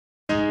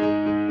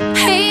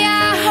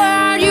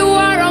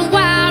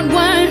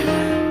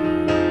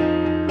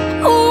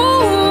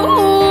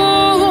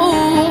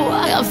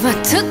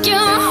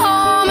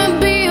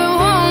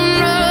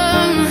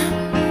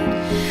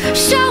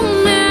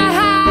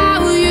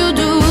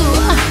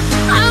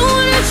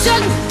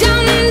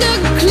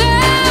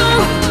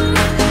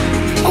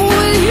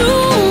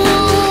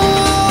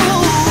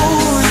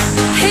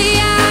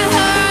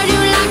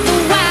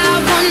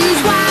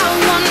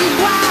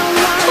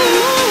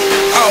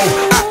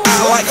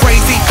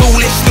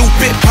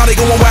Party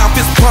going wild,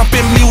 fist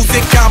pumping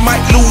music, I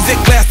might lose it.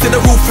 Glass to the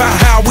roof,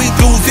 how we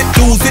lose it,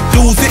 lose it,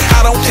 lose it.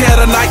 I don't care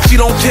tonight, she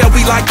don't care,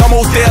 we like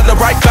almost there, the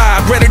right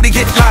vibe. Ready to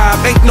get live,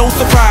 ain't no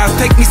surprise.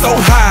 Take me so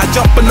high,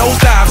 jumping those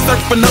dives,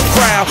 surfing the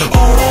crowd.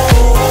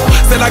 Oh,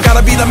 said I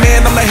gotta be the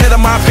man, I'm the head of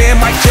my band.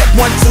 Mic check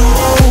 1,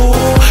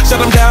 2. Shut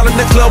them down in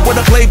the club where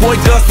the Playboy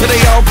does, till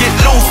they all get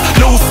loose,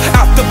 loose.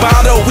 Out the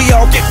bottle, we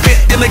all get fit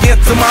in again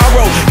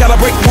tomorrow. Gotta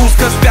break rules,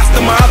 cause that's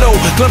the motto.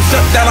 Club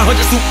shut down, 100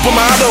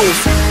 supermodels.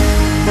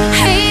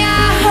 Hey,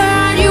 I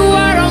heard you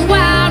were a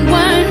wild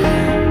one.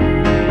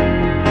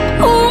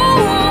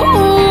 Ooh,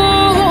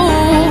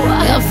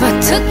 if I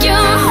took you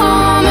home